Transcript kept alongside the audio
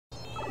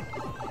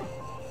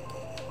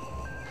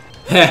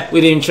Heh,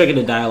 we didn't even trigger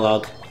the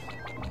dialogue.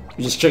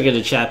 We just triggered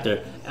the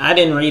chapter. I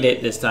didn't read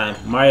it this time.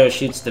 Mario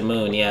shoots the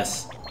moon,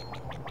 yes.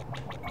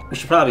 We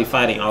should probably be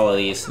fighting all of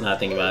these, now I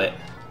think about it.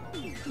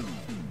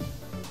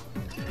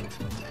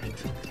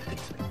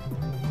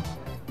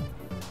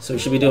 So we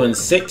should be doing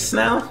 6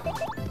 now?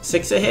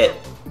 6 a hit?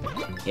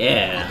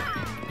 Yeah.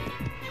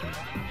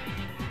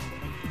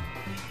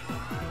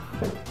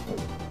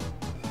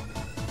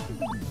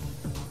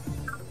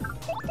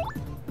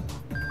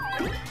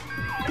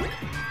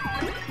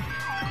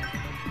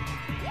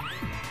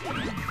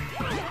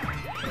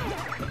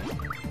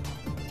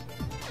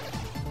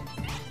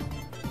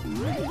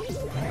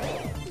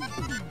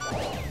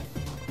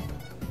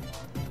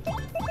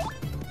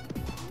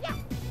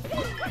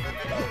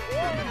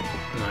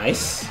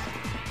 Nice.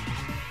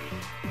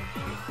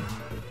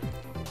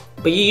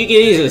 But you can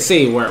easily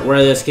see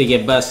where this could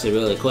get busted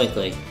really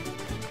quickly.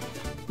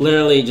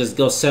 Literally just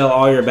go sell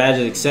all your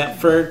badges except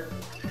for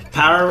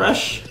Power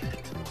Rush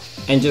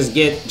and just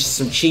get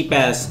some cheap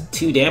ass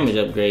 2 damage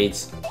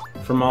upgrades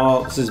from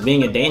all just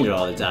being a danger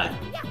all the time.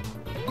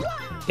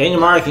 Danger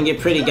Mario can get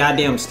pretty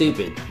goddamn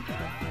stupid.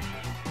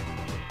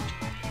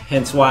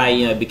 Hence why,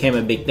 you know, it became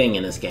a big thing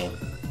in this game.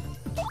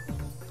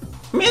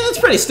 I mean, it's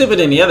pretty stupid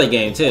in the other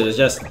game too. It's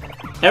just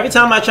every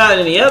time I tried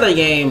it in the other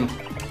game,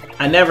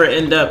 I never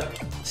end up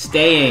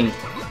staying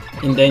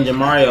in Danger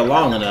Mario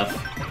long enough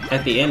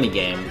at the end of the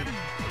game.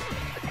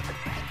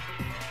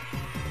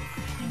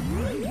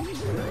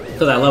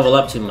 Because I level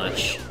up too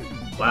much.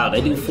 Wow,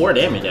 they do 4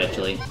 damage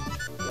actually.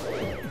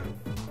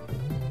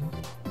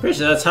 Pretty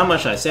sure that's how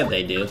much I said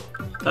they do.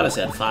 Thought I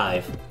said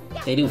 5.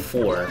 They do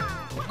 4.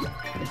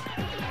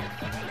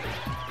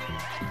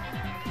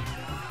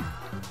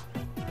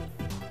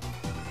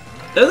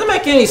 Doesn't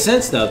make any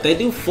sense though. If they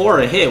do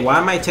 4 a hit, why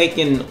am I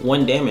taking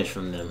 1 damage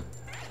from them?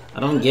 I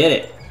don't get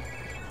it.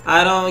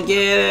 I don't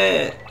get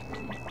it.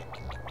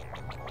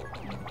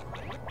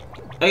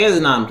 I guess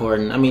it's not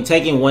important. I mean,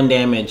 taking 1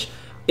 damage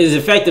is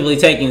effectively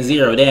taking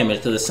 0 damage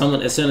because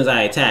as soon as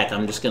I attack,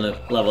 I'm just gonna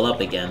level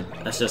up again.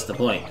 That's just the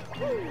point.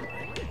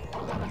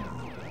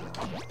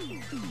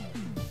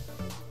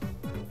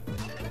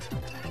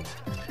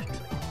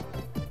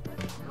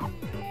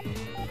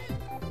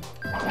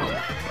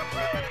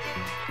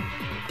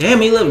 Damn,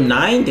 he lived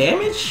 9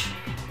 damage?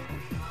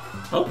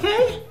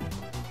 Okay.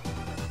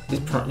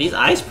 These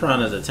ice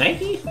piranhas are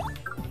tanky?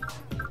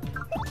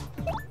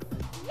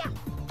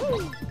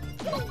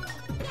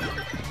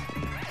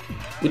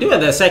 We do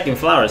have that second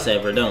flower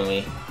saver, don't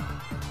we?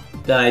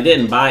 That I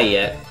didn't buy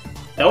yet.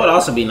 That would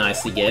also be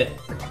nice to get.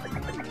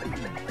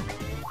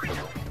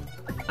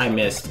 I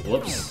missed.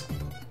 Whoops.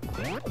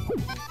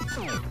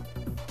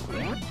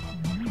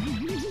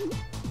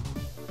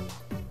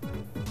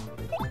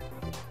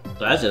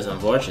 That's just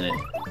unfortunate.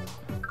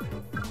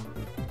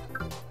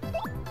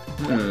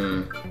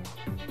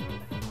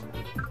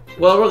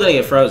 Well, we're gonna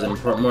get frozen,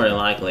 more than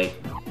likely.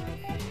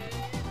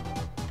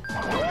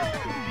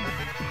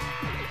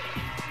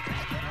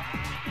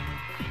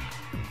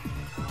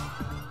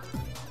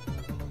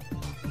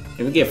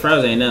 If we get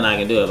frozen, ain't nothing I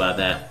can do about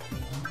that.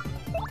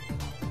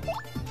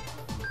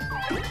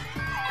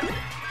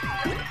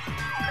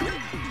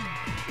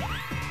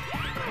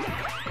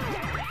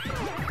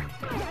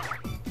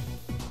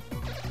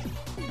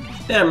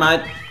 Never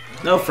mind.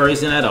 No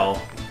freezing at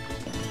all.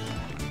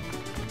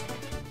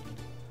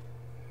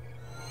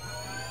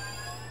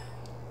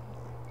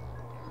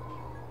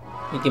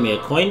 You give me a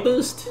coin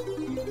boost?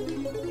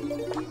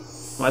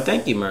 Why,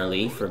 thank you,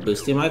 Merlee, for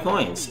boosting my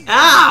coins.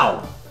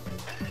 Ow!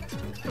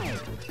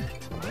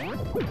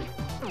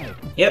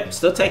 Yep,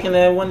 still taking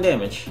that 1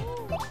 damage.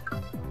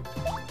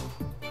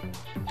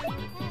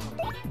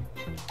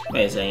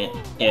 Wait a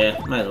second. Yeah,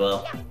 might as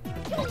well.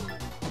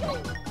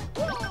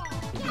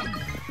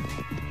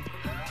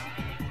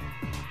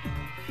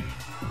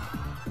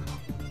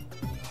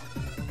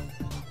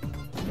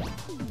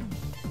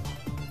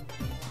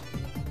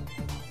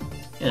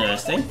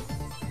 Interesting.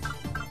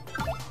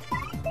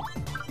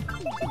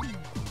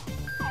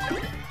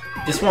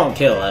 This won't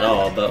kill at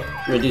all, but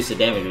reduce the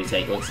damage we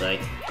take, looks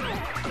like.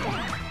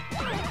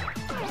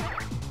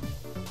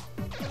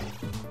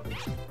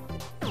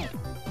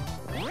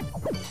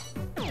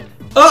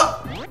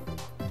 Oh!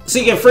 So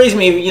you can freeze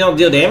me if you don't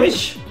deal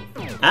damage?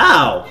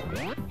 Ow!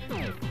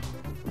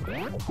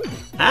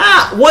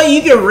 Ah! What,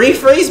 you can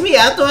refreeze me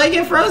after I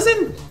get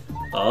frozen?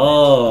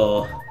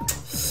 Oh.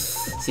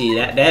 See,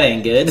 that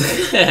ain't good.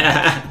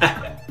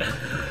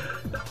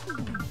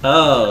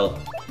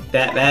 Oh.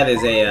 That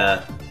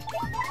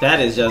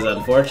is just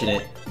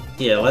unfortunate.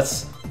 Yeah,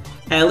 let's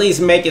at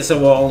least make it so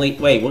we'll only...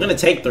 Wait, we're gonna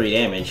take 3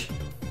 damage.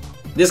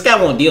 This guy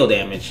won't deal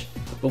damage.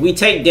 But we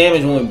take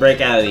damage when we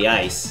break out of the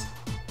ice.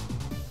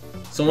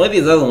 So one of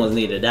these other ones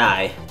need to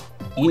die.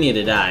 You need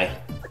to die.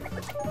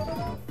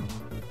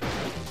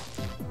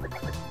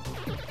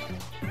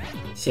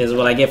 See, this is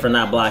what I get for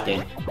not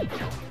blocking.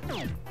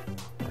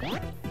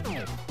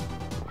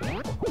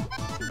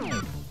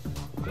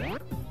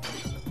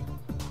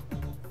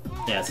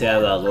 Yeah, see,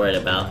 that's what I was worried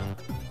about.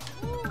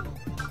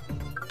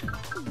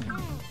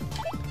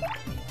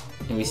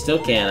 And we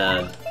still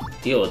can't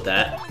deal with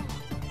that.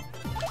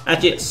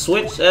 Actually,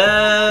 switch. Screw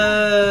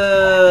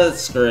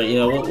it. You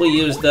know, we'll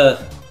use the.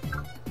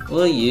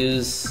 We'll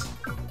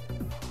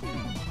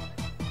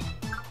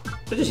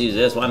just use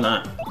this. Why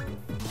not?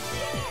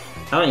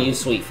 I don't use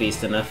Sweet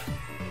Feast enough.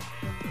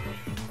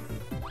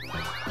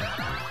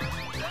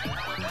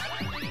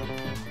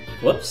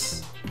 Whoops.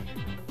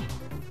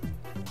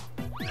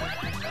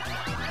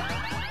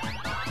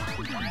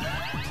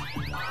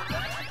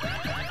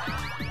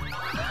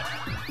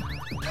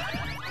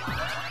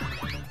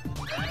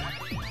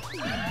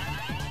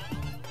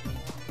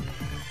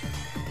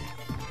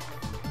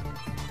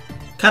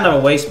 Kind of a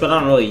waste, but I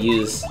don't really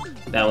use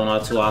that one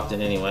all too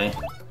often anyway.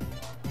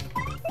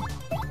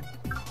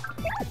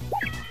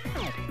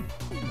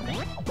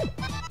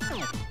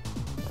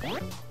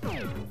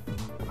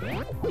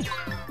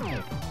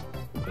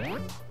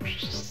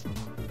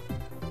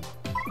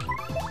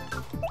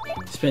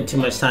 Spent too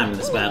much time in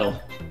this battle.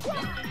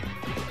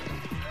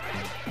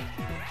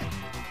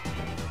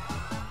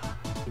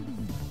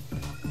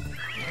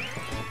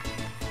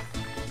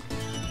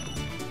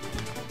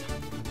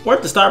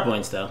 Worth the star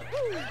points though.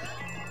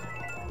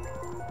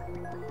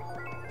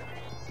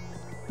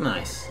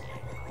 Nice.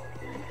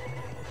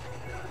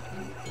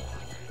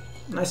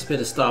 Nice bit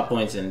of star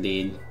points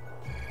indeed.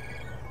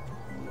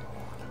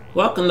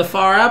 Welcome to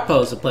Far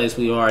Outpost, a place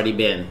we've already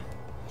been.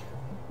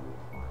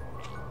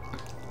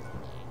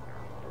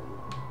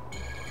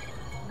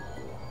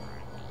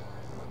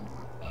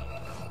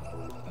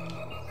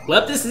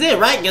 Well, this is it,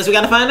 right? Guess we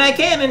gotta find that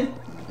cannon.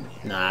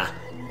 Nah.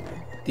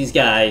 These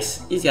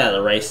guys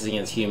are races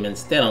against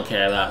humans. They don't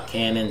care about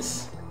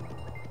cannons.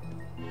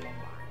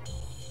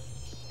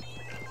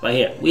 But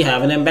here, we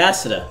have an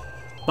ambassador.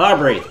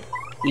 Barbary,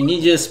 we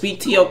need you to speak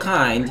to your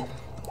kind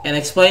and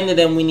explain to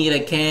them we need a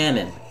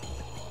cannon.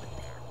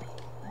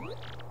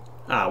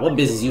 Ah, what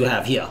business you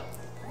have here?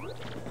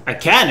 A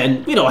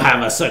cannon? We don't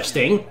have a such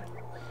thing.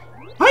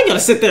 Why are you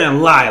gonna sit there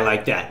and lie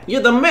like that?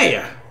 You're the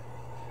mayor.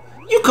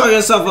 You call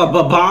yourself a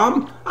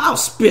bomb? I'll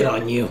spit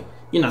on you.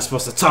 You're not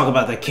supposed to talk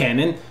about the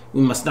cannon.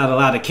 We must not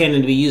allow the cannon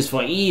to be used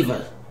for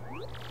evil.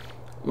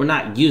 We're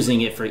not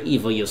using it for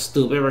evil, you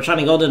stupid. We're trying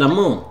to go to the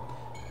moon.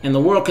 And the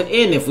world could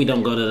end if we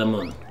don't go to the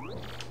moon.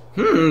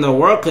 The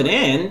world could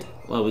end?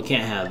 Well, we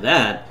can't have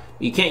that.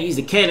 You can't use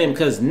the cannon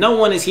because no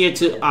one is here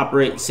to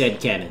operate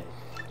said cannon.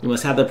 You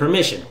must have the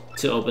permission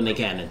to open the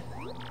cannon.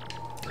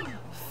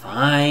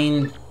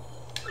 Fine.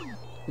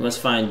 We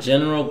must find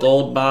General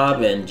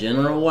Goldbob and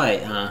General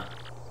White, huh?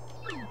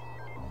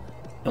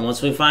 And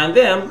once we find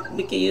them,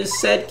 we can use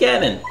said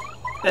cannon.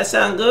 That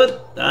sound good?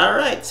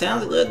 Alright,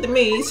 sounds good to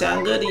me.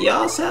 Sound good to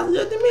y'all? Sounds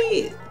good to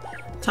me.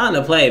 Time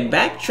to play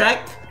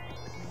Backtrack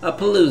a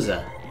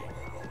Palooza.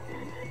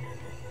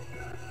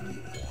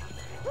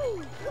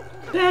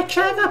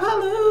 Backtrack a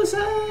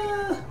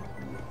Palooza!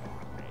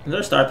 Is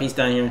there a star piece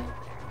down here?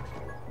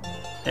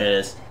 There it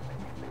is.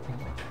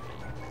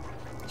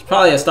 There's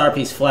probably a star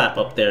piece flap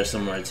up there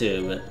somewhere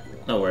too,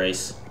 but no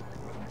worries.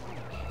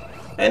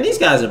 And these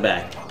guys are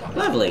back.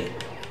 Lovely.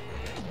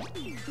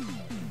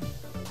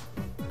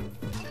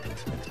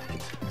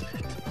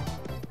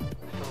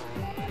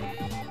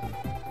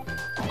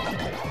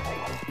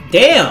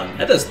 Damn!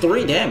 That does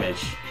 3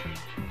 damage.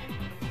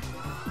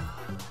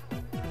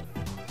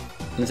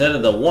 Instead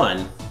of the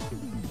 1.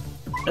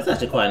 That's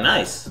actually quite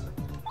nice.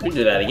 We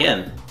do that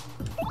again.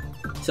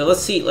 So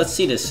let's see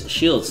this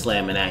shield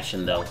slam in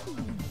action though.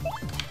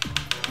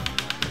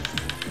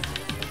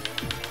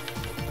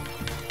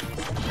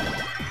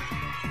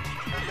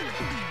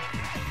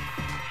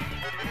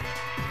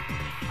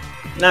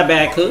 Not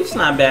bad, Coops,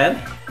 not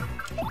bad.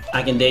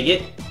 I can dig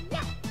it.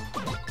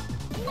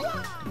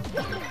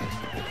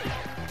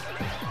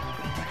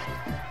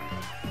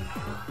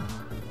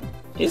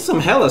 There's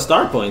some hella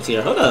star points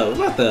here. Hold up,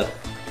 we're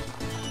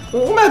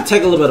about to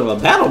take a little bit of a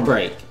battle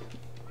break.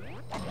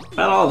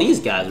 Battle all these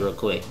guys real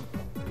quick.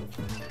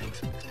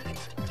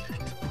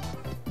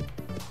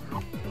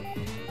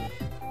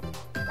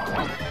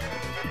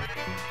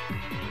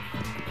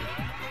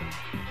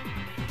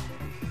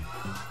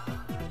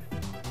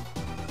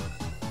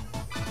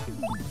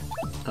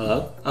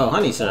 Hello? Oh,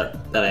 honey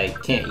syrup that I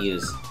can't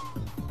use.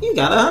 You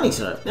got a honey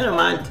syrup. Never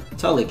mind.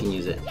 Totally can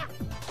use it.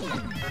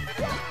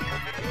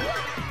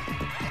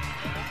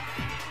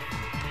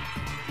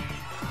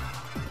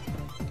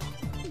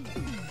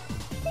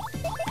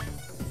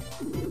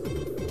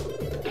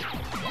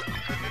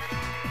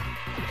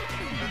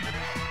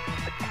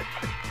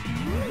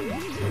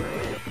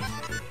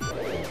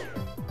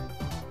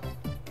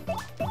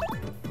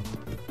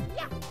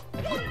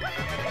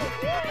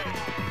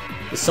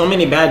 There's so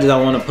many badges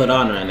I want to put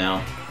on right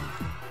now.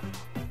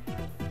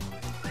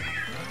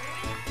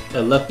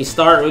 A lucky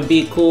start would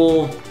be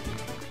cool.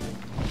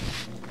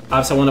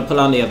 Obviously I want to put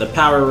on the other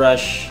power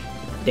rush.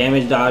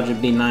 Damage dodge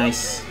would be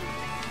nice.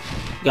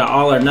 Got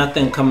all or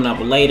nothing coming up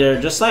later.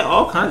 Just like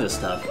all kinds of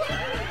stuff.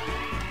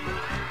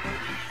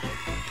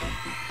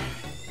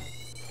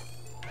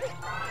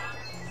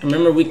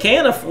 Remember, we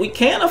can't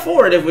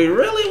afford if we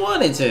really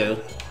wanted to.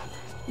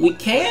 we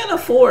can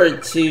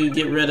afford to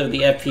get rid of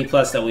the FP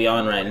Plus that we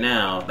have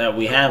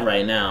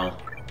right now,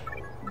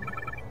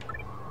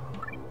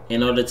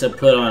 in order to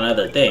put on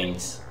other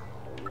things.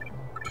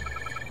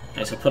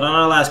 Alright, so put on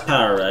our last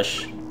Power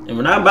Rush. And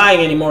we're not buying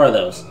any more of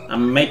those.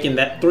 I'm making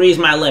that 3 is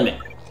my limit.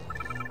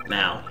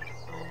 Now.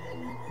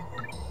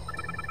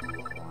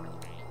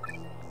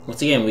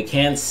 Once again, we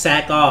can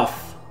sack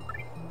off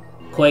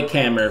Quake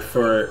Hammer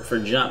for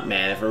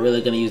Jumpman if we're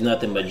really gonna use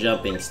nothing but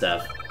jumping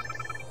stuff.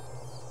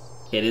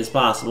 It is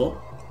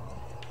possible.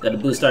 Gotta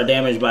boost our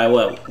damage by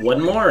what?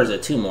 1 more or is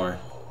it 2 more?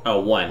 Oh,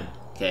 1.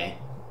 Okay.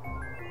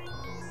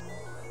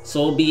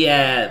 So we'll be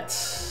at...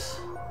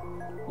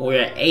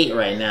 we're at 8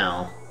 right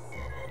now.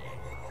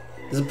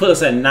 This will put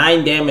us at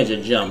 9 damage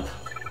a jump.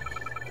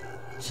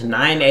 It's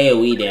 9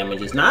 AoE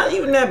damage. It's not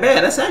even that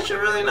bad. That's actually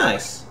really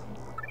nice.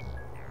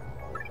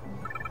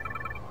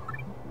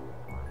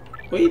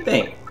 What do you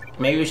think?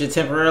 Maybe we should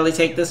temporarily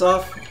take this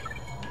off?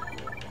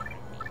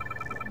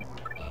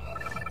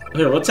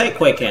 Here, we'll take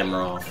Quake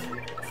Hammer off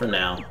for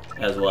now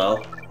as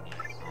well.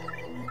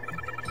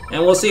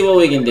 And we'll see what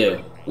we can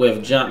do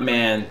with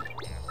Jumpman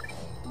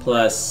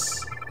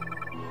plus...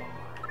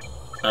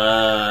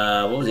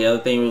 what was the other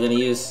thing we were gonna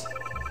use?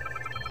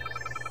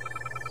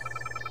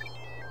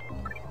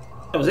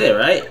 That was it,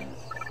 right?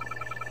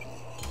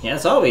 Yeah,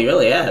 that's all we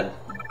really had.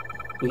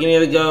 We can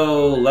either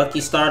go Lucky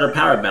Start or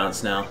Power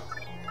Bounce now.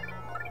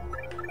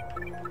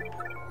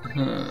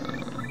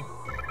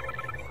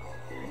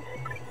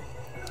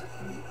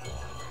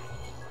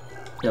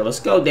 Yeah,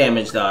 let's go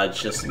Damage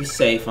Dodge, just to be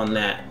safe on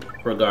that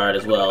regard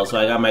as well. So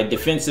I got my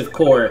Defensive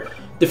Core.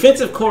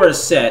 Defensive Core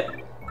is set.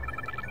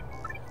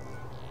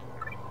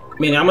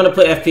 Meaning I'm gonna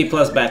put FP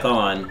Plus back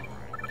on.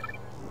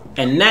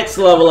 And next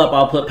level up,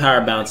 I'll put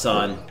Power Bounce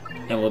on.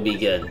 And we'll be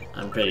good,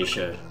 I'm pretty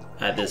sure,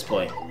 at this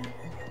point.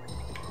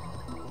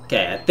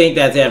 Okay, I think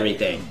that's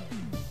everything.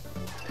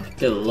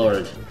 Good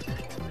lord.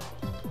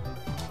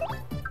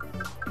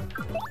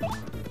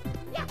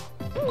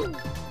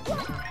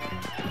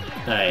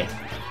 Alright.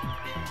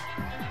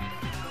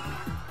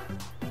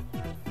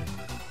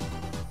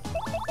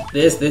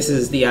 This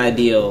is the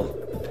ideal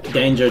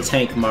Danger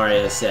Tank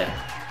Mario set.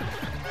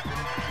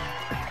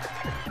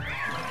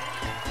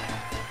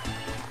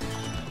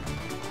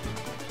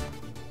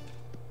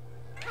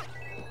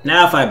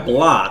 Now if I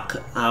block,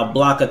 I'll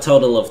block a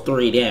total of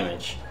 3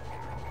 damage.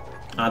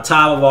 On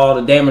top of all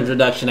the damage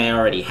reduction I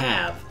already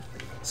have.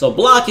 So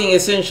blocking,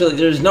 essentially,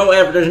 there's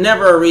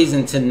never a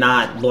reason to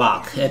not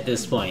block at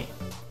this point.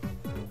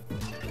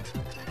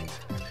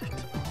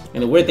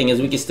 And the weird thing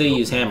is we can still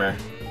use Hammer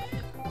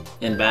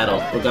in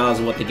battle, regardless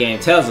of what the game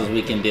tells us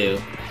we can do.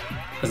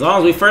 As long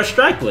as we first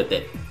strike with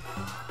it.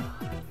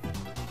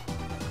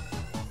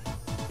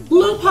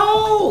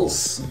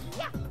 Loopholes!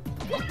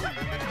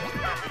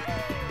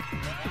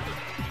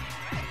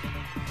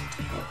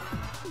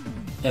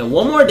 And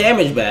 1 more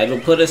damage bag will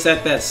put us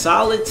at that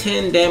solid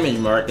 10 damage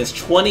mark. That's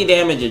 20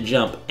 damage a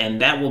jump, and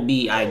that will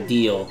be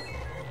ideal.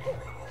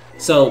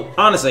 So,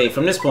 honestly,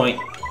 from this point,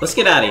 let's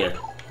get out of here.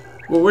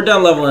 We're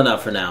done leveling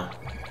up for now.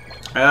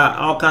 I got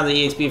all kinds of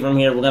EXP from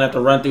here. We're gonna have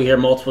to run through here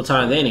multiple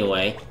times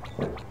anyway.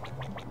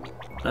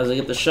 As we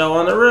get the show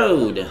on the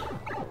road.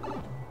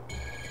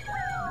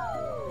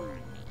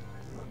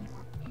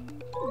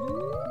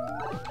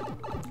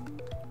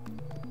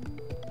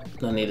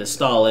 Don't need to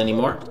stall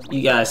anymore.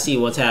 You guys see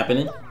what's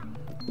happening.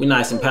 We're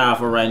nice and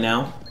powerful right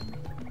now.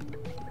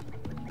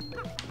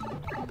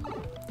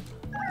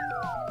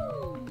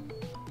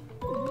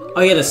 Oh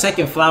yeah, the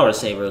second flower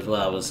saver as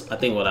well I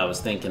think what I was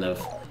thinking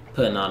of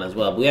putting on as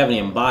well. But we haven't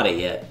even bought it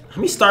yet. How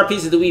many star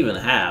pieces do we even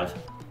have?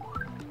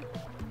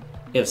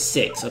 We have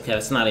 6. Okay,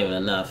 that's not even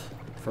enough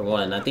for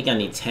 1. I think I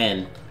need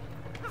 10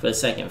 for the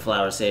second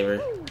flower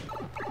saver.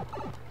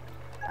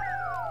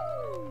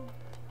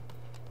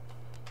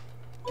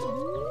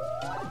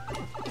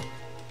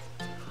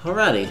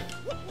 Alrighty.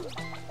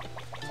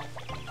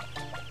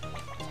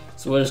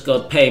 So we'll just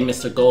go pay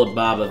Mr.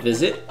 GOLDBOB a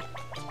visit.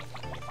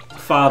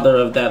 Father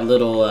of that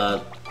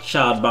little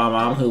child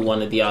bomb who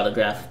wanted the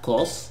autograph, of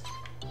course.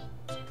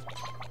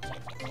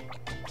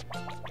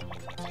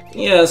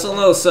 Yes,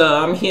 hello sir,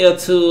 I'm here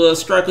to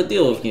strike a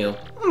deal with you.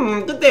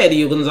 Good day to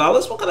you,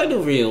 Gonzalez. What can I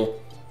do for you?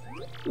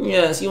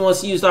 Yes, you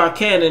once used our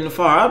cannon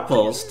for our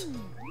outpost.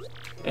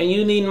 And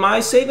you need my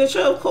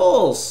signature, of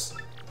course.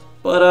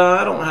 But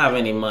I don't have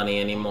any money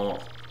anymore.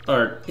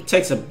 Or, it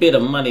takes a bit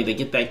of money to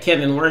get that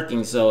cannon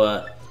working,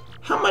 so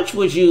how much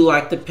would you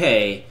like to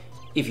pay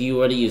if you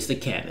were to use the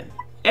cannon?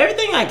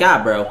 Everything I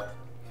got, bro.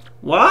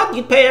 What?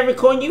 You'd pay every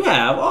coin you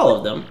have, all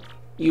of them.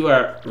 You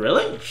are...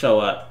 Really? Show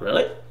up.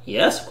 Really?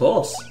 Yes, of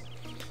course.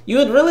 You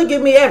would really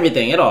give me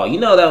everything at all. You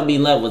know that would be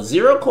left with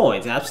 0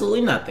 coins.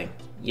 Absolutely nothing.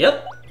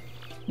 Yep.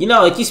 You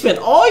know, if you spent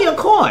all your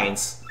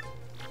coins,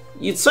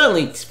 you'd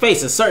certainly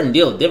face a certain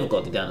deal of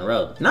difficulty down the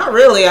road. Not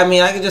really. I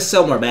mean, I could just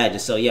sell more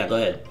badges, so yeah, go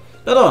ahead.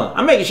 Hold on.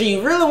 I'm making sure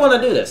you really want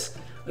to do this.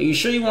 Are you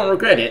sure you won't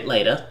regret it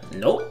later?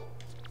 Nope.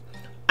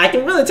 I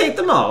can really take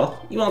them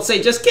all. You won't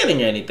say just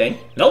kidding or anything.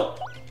 Nope.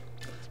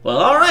 Well,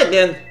 alright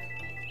then.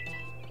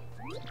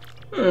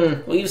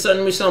 Well, you've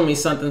certainly shown me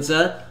something,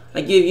 sir.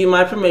 I give you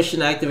my permission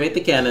to activate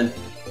the cannon.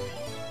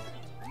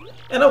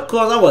 And of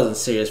course, I wasn't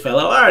serious,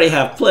 fellow. I already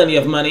have plenty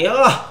of money.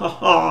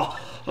 Oh,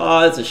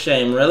 it's a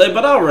shame, really,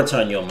 but I'll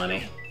return your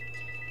money.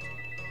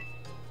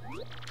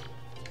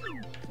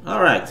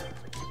 Alright.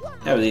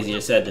 That was easier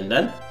said than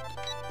done.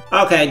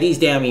 Okay, these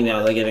damn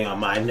emails are getting on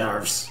my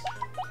nerves.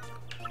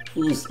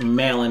 Who's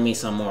mailing me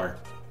some more?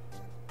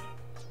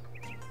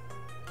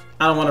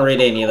 I don't want to read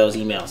any of those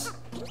emails.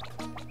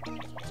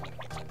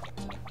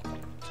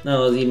 None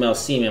of those emails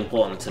seem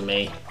important to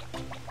me.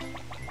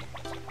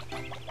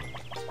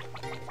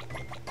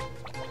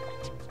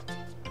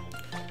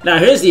 Now,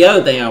 here's the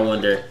other thing I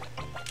wonder.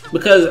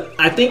 Because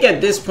I think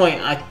at this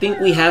point, I think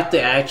we have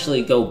to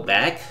actually go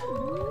back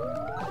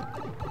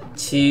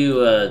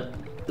to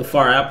the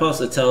far outpost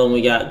to tell them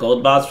we got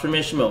GOLDBOB'S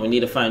permission, but we need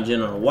to find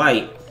General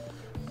White.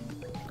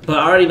 But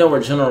I already know where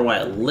General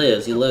White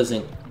lives. He lives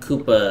in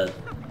Koopa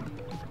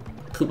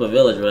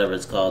Village, whatever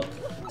it's called.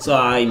 So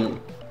I'm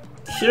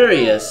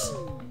curious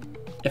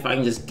if I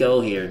can just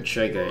go here and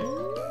trigger it.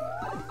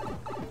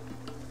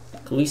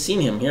 Cause we've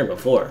seen him here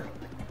before.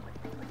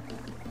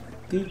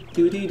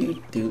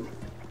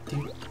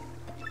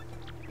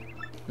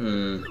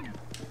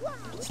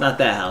 It's not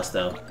that house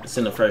though. It's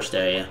in the first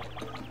area.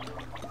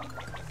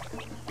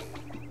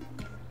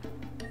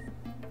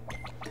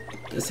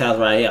 This house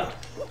right here.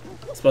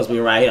 It's supposed to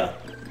be right here.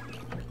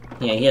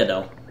 He ain't here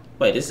though.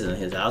 Wait, this isn't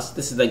his house.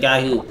 This is the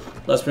guy who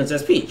loves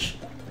Princess Peach.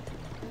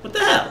 What the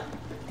hell?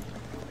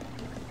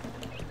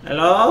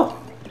 Hello?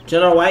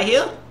 General White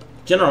here?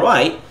 General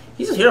White?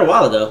 He was here a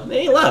while ago.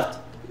 Then he left.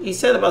 He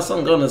said about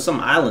something going to some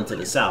island to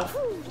the south.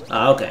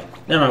 Oh, okay.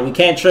 Never mind. We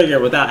can't trigger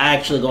it without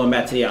actually going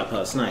back to the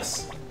outpost.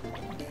 Nice.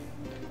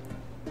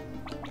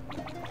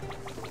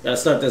 Gotta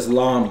start this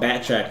long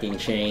backtracking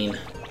chain.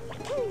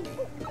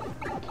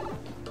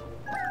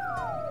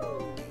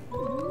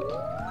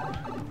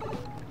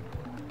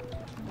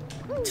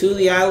 To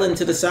the island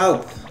to the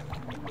south.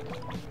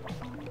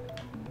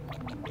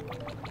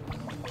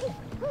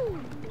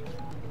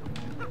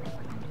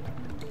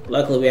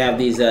 Luckily we have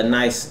these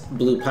nice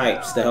blue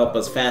pipes to help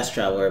us fast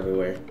travel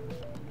everywhere.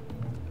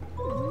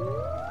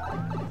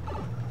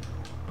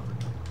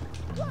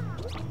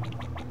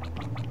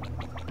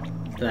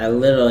 And I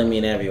literally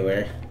mean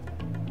everywhere.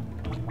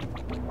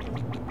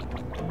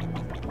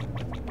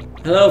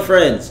 Hello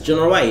friends,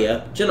 General White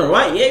here. General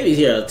White? Yeah, he was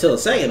here until a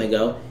second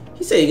ago.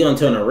 He said he's going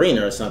to an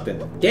arena or something.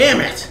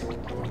 Damn it!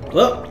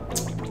 Well,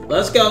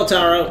 let's go,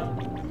 Taro.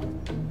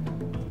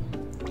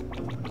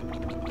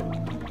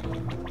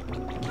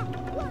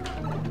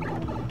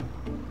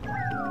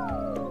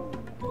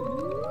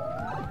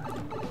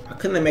 How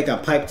couldn't they make a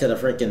pipe to the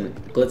freaking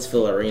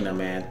Glitzville arena,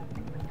 man?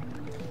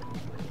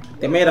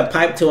 They made a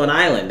pipe to an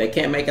island. They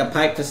can't make a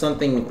pipe to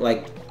something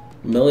like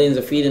millions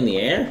of feet in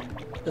the air?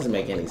 Doesn't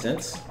make any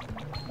sense.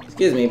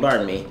 Excuse me,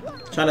 pardon me.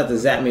 Try not to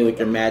zap me with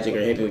your magic or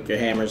hit me with your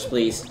hammers,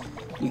 please.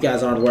 You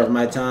guys aren't worth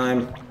my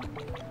time.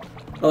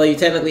 Although you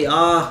technically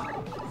are.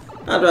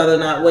 I'd rather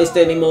not waste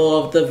any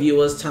more of the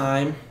viewer's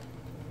time.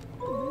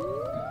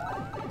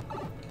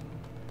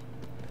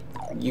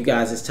 You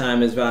guys'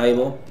 time is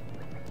valuable.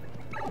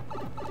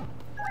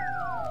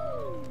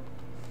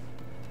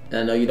 And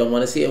I know you don't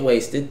want to see it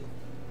wasted.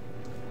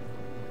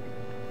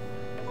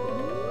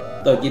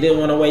 Though if you didn't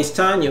want to waste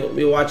time, you wouldn't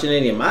be watching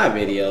any of my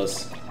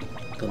videos.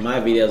 Because my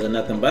videos are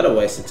nothing but a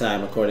waste of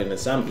time according to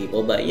some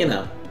people, but you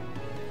know.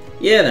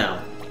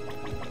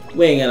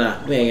 We ain't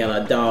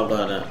gonna dog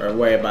on it or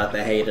worry about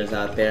the haters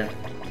out there.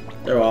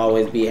 There will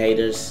always be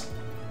haters.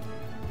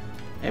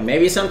 And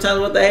maybe sometimes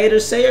what the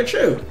haters say are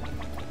true.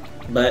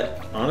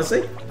 But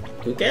honestly,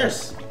 who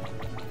cares?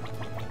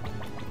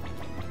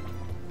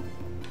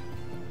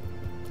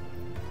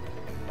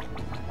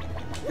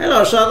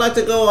 Hello, sir. I'd like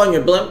to go on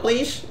your blimp,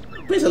 please.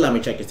 Please allow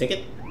me to check your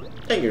ticket.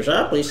 Thank you,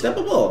 sir. Please step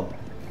aboard.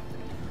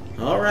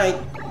 Alright.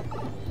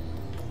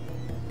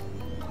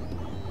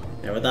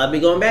 Never thought I'd be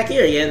going back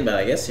here again, but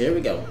I guess here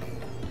we go.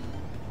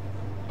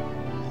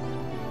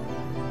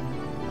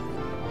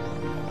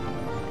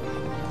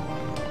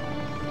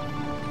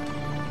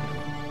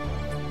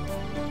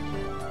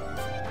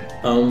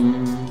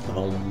 Boom,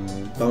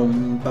 boom,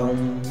 boom,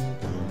 boom,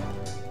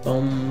 boom,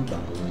 boom,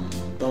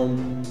 boom,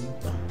 boom.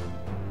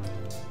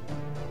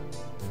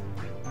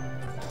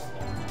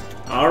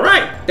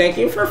 Alright, thank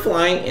you for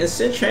flying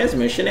Instant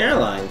Transmission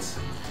Airlines.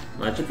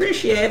 Much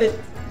appreciated.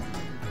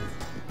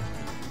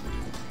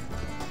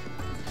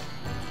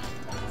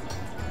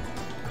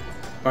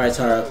 Alright,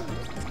 Taro.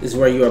 This is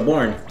where you were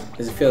born.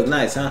 Does it feel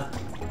nice, huh?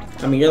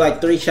 I mean, you're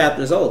like 3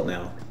 chapters old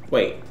now.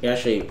 Wait, you're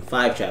actually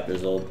 5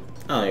 chapters old.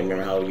 I don't even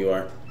remember how old you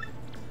are.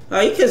 Oh,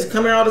 you kids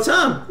come here all the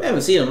time. I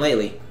haven't seen him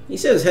lately. He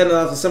said he's heading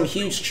off to some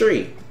huge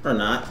tree. Or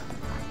not.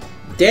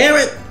 Damn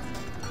it!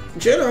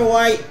 General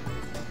White!